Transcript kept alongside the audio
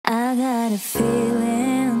I got a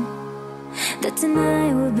feeling that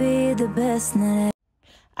tonight will be the best night.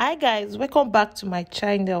 Hi guys, welcome back to my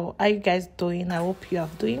channel. How you guys doing? I hope you are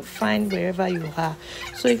doing fine wherever you are.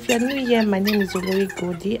 So if you're new here, my name is Olori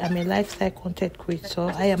Goldie. I'm a lifestyle content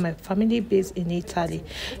creator. I am a family based in Italy.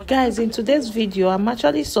 Guys, in today's video, I'm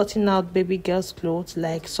actually sorting out baby girls' clothes,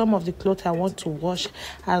 like some of the clothes I want to wash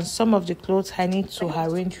and some of the clothes I need to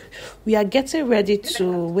arrange. We are getting ready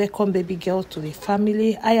to welcome baby girls to the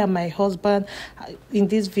family. I and my husband, in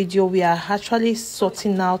this video, we are actually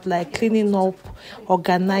sorting out, like cleaning up,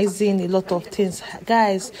 organizing a lot of things.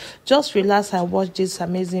 Guys, just relax and watch this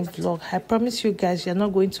amazing vlog. I promise you guys, you're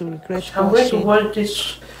not going to regret. I'm going to watch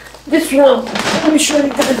this one. Let me show you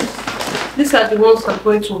guys. These are the ones I'm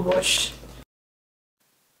going to wash.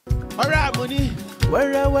 Alright, money.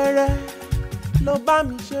 Where lo bá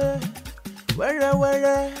mi ṣe. Where lo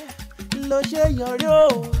ṣe yọrí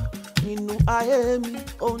o. Nínú ayé mi,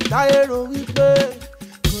 ohun táyé rò wípé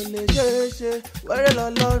kò lè ṣeé ṣe. Where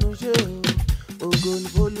lọ́lọ́run ṣe o. Ògo ni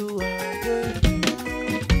f'Olúwa dé.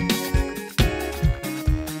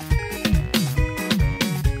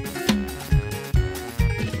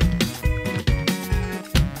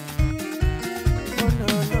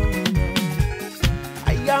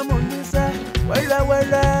 Àyà mo ní sẹ́,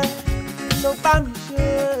 wẹ́rẹ́wẹ́rẹ́ ló bá mi ṣe.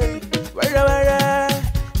 Wẹ́rẹ́wẹ́rẹ́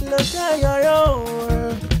ló ṣe yọrí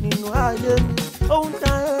òun nínú ayé mi. Ohun tá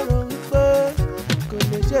a rò wípé kò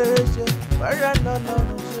lè ṣeé ṣe. Wẹ́rẹ́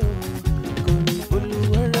lọ́lọ́run ṣe o.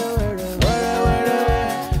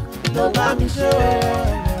 Ló bá mi ṣe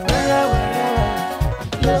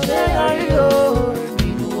wẹ́rẹ́wẹ́rẹ́ ló ṣe yọrí o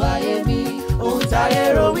nínú ayé mi. Ohun táyé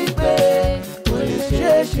rò wípé kò lè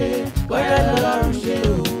ṣeé ṣe. Wẹ́rẹ́ lọ́lọ́run ṣe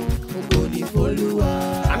o, ògo ni f'Olúwa.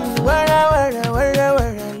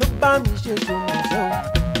 Wẹ́rẹ́wẹ́rẹ́ ló bá mi ṣe ṣòwò.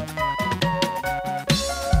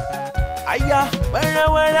 Àyà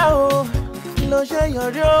wẹ́rẹ́wẹ́rẹ́ o ló ṣe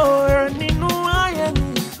yọrí o nínú ayé mi.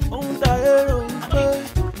 Ohun táyé rò wípé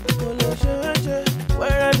kò lè ṣeé ṣe.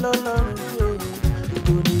 Wẹ́rẹ́ lọ́lọ́run ṣe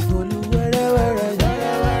ògo ni f'Olúwa. Wẹ́rẹ́wẹ́rẹ́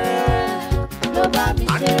ló bá mi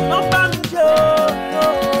ṣe o.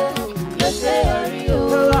 Ló ṣe yọrí o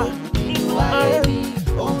nínú ayé mi.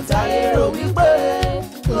 Ohun táyé rò wípé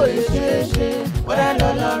kò lè ṣeé ṣe. Wẹ́rẹ́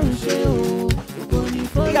lọ́lọ́run ṣe o, ògo ni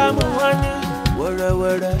f'Olúwa. Ìyá mo wá ní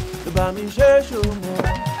wẹ́rẹ́wẹ́rẹ́ ló bá mi ṣe ṣòwò.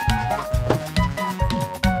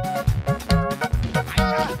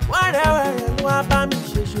 Wẹ́rẹ́wẹ́rẹ́ ló wá bá mi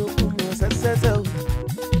ṣe ṣòwò mọ́ sẹ́sẹ́sẹ́ o.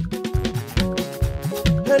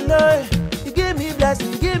 Hello, you give me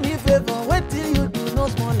blessing, give me favor. Wait till you do no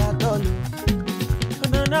small at all.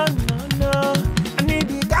 No. I need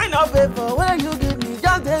the kind of favor where you give me,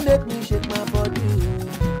 just they make me shake my body.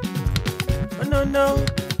 No.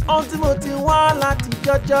 Ultimately, one láti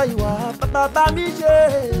jọjọ ìwà bàbá mi ṣe.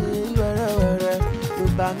 Wẹ́rẹ́wẹ́rẹ́ ló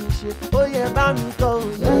bá mi ṣe. Ó yẹ bá mi kọ́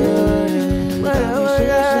òye.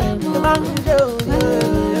 Wẹ́rẹ́wẹ́rẹ́ ló bá mi ṣe òye.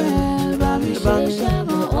 Bá mi ṣe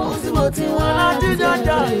ultimately, one láti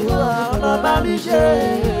jọjọ ìwà bàbá mi ṣe.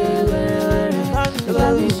 Wẹ́rẹ́wẹ́rẹ́ ló bá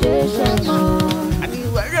mi ṣe ṣẹ́mọ́. Àní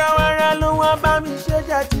wẹ́rẹ́wẹ́rẹ́ ló wá bá mi ṣe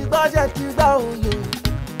jẹ́ ti gbọ́ òye.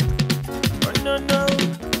 No.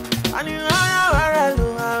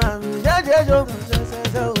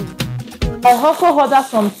 I also ordered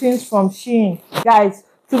some things from Shein. Guys,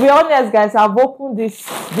 to be honest, guys, I've opened this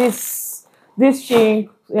Shein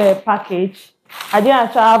package. I didn't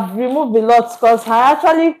actually, I've removed a lot because I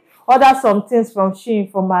actually ordered some things from Shein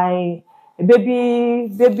for my baby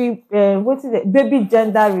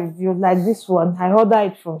gender review, like this one. I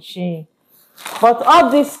ordered it from Shein. But all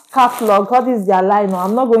this catalog, all this their line,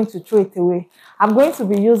 I'm not going to throw it away. I'm going to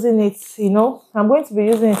be using it, I'm going to be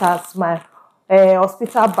using it as my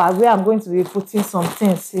hospital bag where I'm going to be putting some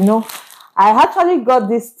things, I actually got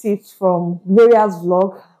these tips from Gloria's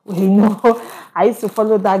vlog. I used to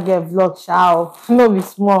follow that girl vlog, be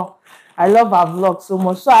small. I love her vlog so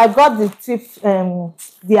much. So I got the tips,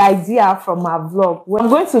 the idea from her vlog. I'm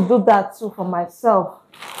going to do that too for myself.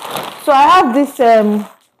 So I have this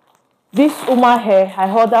Uma hair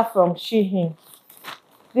I ordered from Shein.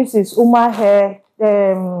 This is Uma hair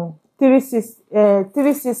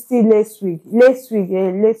 360 lace wig. Lace wig.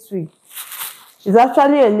 It's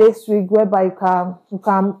actually a lace wig whereby you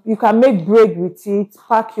can make braid with it,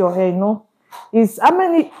 pack your hair, It's how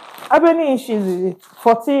many inches is it?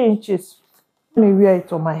 14 inches. Let me wear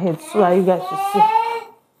it on my head so that you guys should see.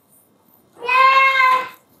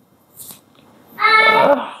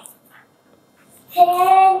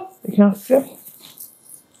 You can see.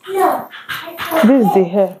 This is the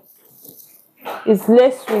hair. It's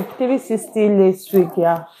lace wig, 360 lace wig,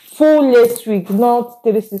 yeah. Full lace wig, not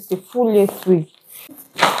 360, full lace wig.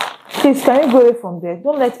 Please, can you go away from there?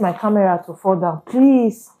 Don't let my camera to fall down,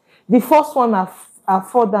 please. The first one I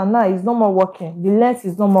fall down now is no more working. The lens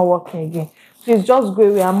is no more working again. Please just go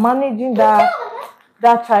away. I'm managing that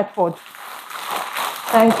tripod.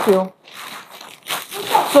 Thank you.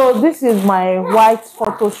 So this is my white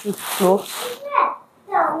photo shoot clothes.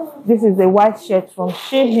 This is a white shirt from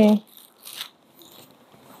Shein.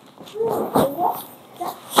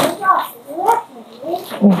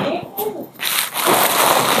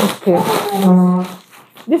 Okay.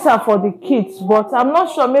 These are for the kids, but I'm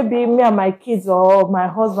not sure, maybe me and my kids or my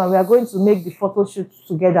husband, we are going to make the photo shoot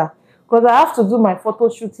together, because I have to do my photo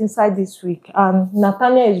shoot inside this week, and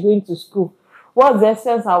Nathaniel is going to school. What's the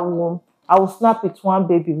essence? I will snap with one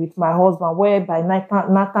baby with my husband, whereby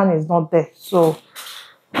Nathan is not there. So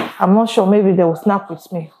I'm not sure, maybe they will snap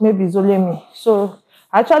with me. Maybe it's only me. So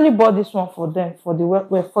I actually bought this one for them for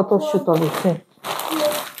the photo shoot of the thing.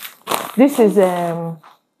 This is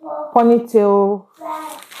ponytail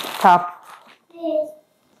cap.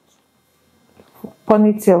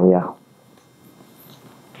 Ponytail, yeah.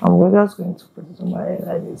 I'm just going to put it on my head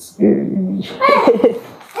like this.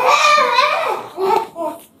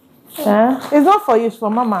 It's not for you, it's for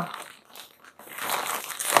Mama.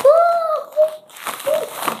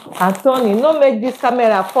 Anthony, no make this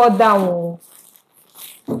camera fall down.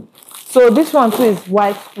 So this one too is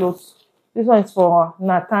white clothes. This one is for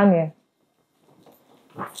Nathaniel.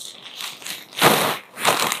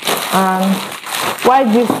 And why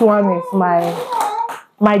this one is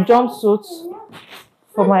my jumpsuit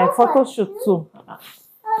for my photo shoot too.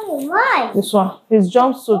 This one is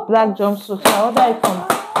jumpsuit, black jumpsuit. I order it from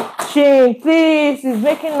Shein, please. It's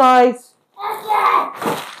making noise.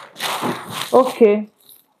 Okay.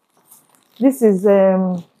 This is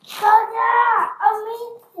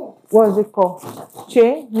what is it called?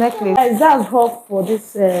 Chain necklace. That's all for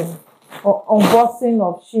this unboxing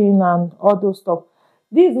of Shein and all those stuff.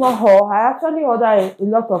 This is not all. I actually ordered a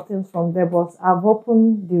lot of things from there, but I've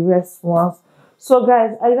opened the rest once. So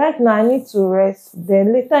guys, right now I need to rest.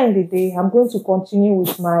 Then later in the day, I'm going to continue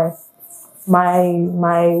with my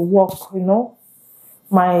work, you know.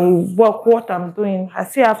 My work, what I'm doing. I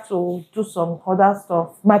still have to do some other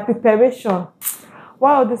stuff. My preparation.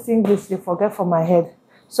 Why all this English they forget from my head?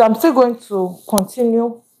 So I'm still going to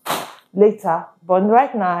continue later. But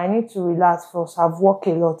right now I need to relax first. I've worked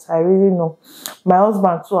a lot. I really know. My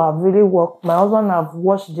husband too, I've really worked. My husband have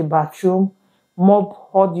washed the bathroom, mop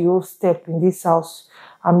all the whole step in this house.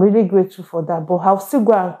 I'm really grateful for that. But I'll still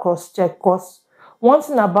go and cross-check, because one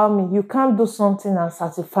thing about me, you can't do something and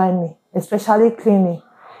satisfy me, especially cleaning.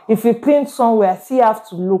 If you clean somewhere, I still have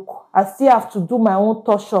to look. I still have to do my own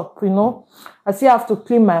touch up, you know. I still have to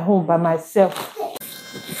clean my home by myself.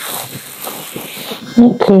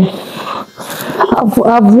 Okay.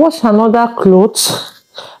 I've washed another clothes.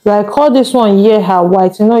 Like all this one here are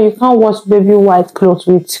white. You know, you can't wash baby white clothes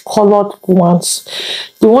with colored ones.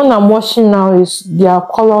 The one I'm washing now is their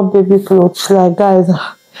colored baby clothes. Like guys,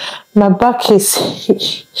 my back is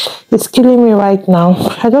killing me right now.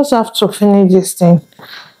 I just have to finish this thing.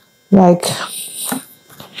 Like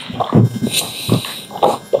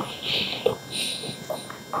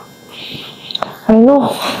I know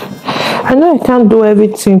I can't do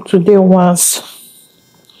everything today once.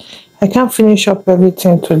 I can't finish up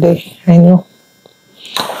everything today, I know.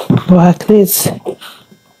 But at least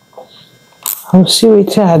I'll see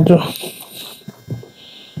what I do.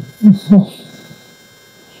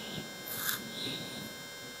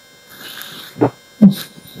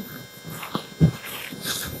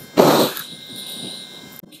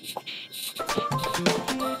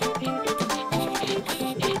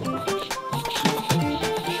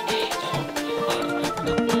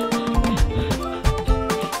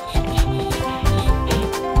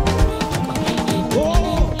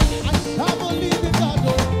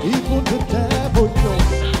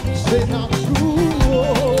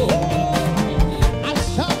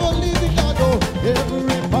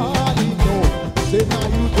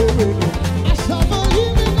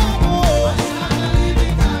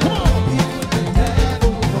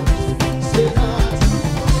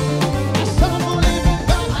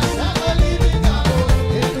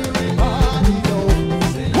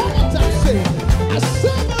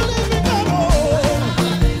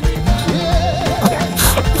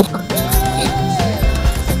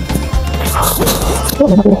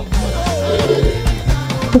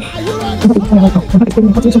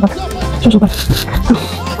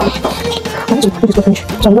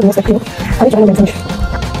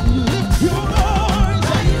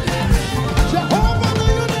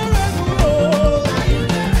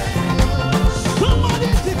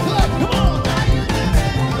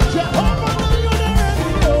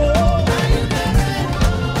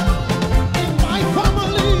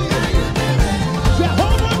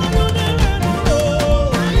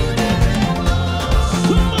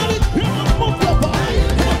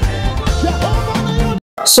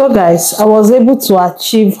 So guys, I was able to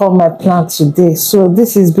achieve all my plans today. So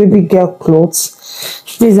this is baby girl clothes.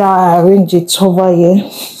 This is how I arrange it over here.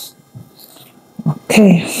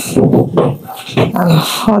 Okay, and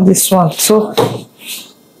all this one. So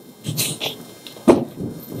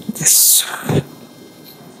this.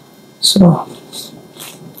 So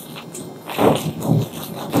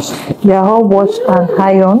they are all washed and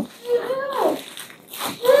ironed.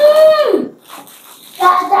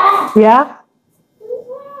 Yeah.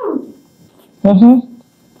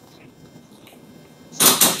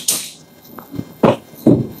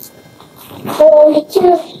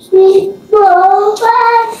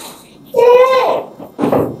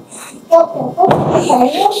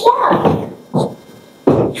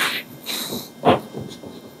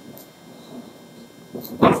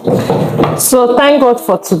 So thank God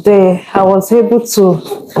for today. I was able to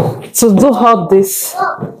do all this.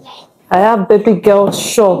 I have baby girl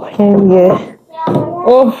shop in here.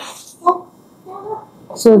 Oh,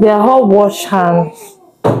 so they are all washed and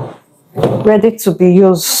ready to be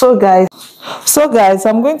used. So guys,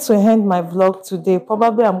 I'm going to end my vlog today.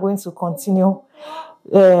 Probably I'm going to continue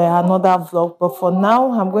another vlog, but for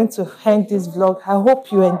now I'm going to end this vlog. I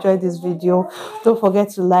hope you enjoyed this video. Don't forget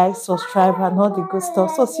to like, subscribe and all the good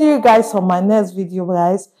stuff. So see you guys on my next video,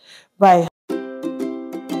 guys. Bye.